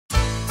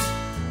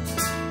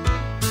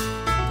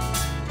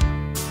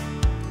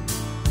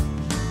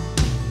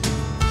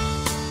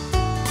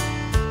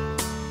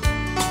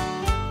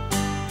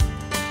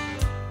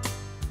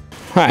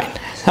All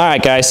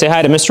right, guys, say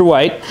hi to Mr.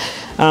 White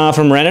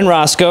from Wren and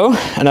Roscoe.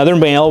 Another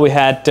male. We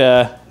had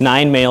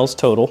 9 males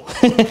total.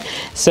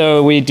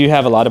 So we do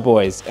have a lot of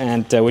boys,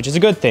 and which is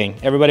a good thing.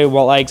 Everybody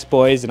likes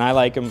boys, and I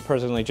like them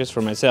personally just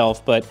for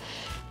myself, but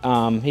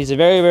he's a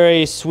very,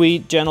 very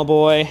sweet, gentle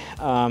boy.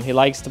 He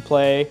likes to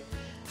play,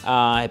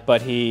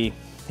 but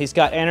he's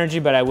got energy,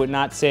 but I would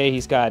not say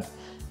he's got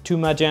too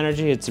much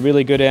energy. It's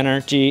really good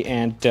energy,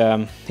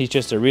 and he's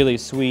just a really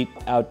sweet,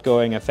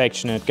 outgoing,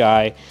 affectionate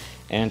guy,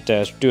 and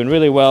doing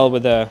really well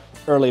with the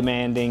early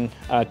Manding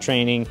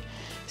training.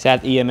 He's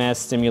at EMS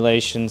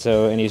stimulation,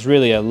 and he's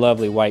really a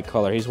lovely white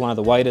color. He's one of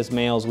the whitest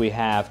males we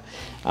have.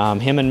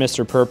 Him and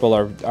Mr. Purple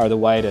are the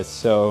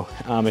whitest, so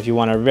if you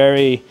want a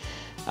very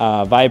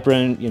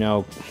vibrant, you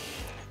know,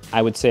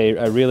 I would say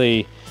a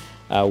really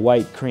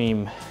white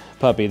cream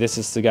puppy, this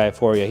is the guy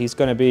for you. He's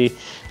going to be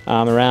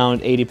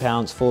around 80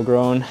 pounds full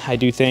grown, I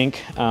do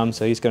think.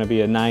 So he's going to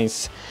be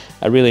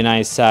a really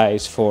nice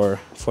size for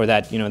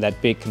that, you know,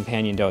 that big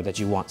companion dog that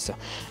you want. So,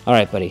 all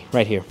right, buddy,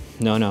 right here.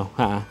 No,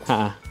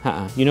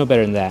 you know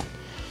better than that.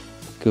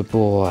 Good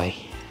boy,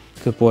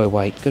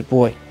 White. Good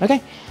boy.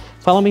 Okay,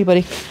 follow me,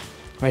 buddy.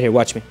 Right here,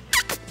 watch me.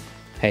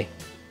 Hey,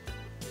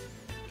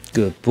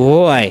 good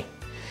boy.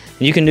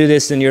 You can do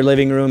this in your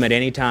living room at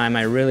any time.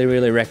 I really,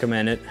 really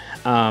recommend it.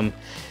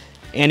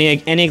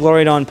 Any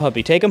Glory Dawn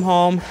puppy, take them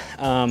home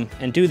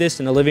and do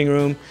this in the living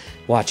room.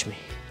 Watch me,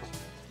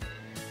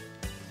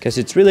 because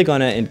it's really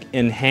going to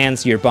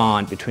enhance your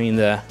bond between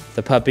the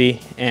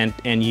puppy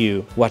and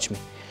you. Watch me.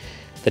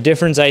 The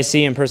difference I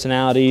see in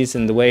personalities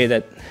and the way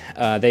that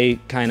they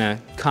kind of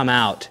come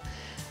out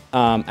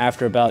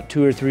after about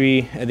 2 or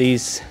 3 of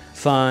these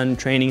fun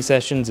training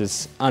sessions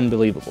is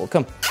unbelievable.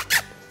 Come,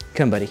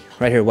 buddy.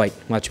 Right here, White.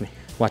 Watch me.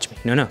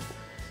 No.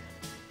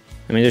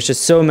 I mean, there's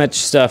just so much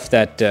stuff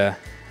that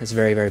is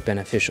very, very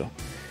beneficial.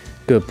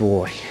 Good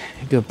boy.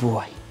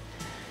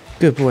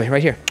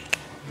 Right here.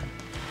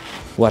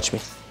 Watch me.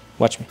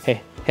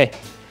 Hey.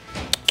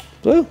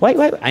 Blue,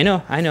 White. I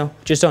know.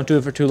 Just don't do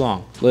it for too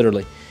long.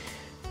 Literally.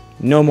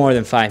 No more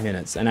than 5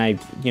 minutes. And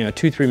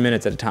 2-3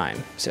 minutes at a time.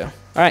 So, all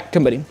right,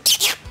 come, buddy.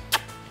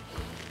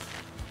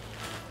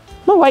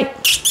 Come on,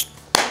 White.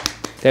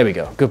 There we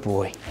go. Good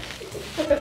boy.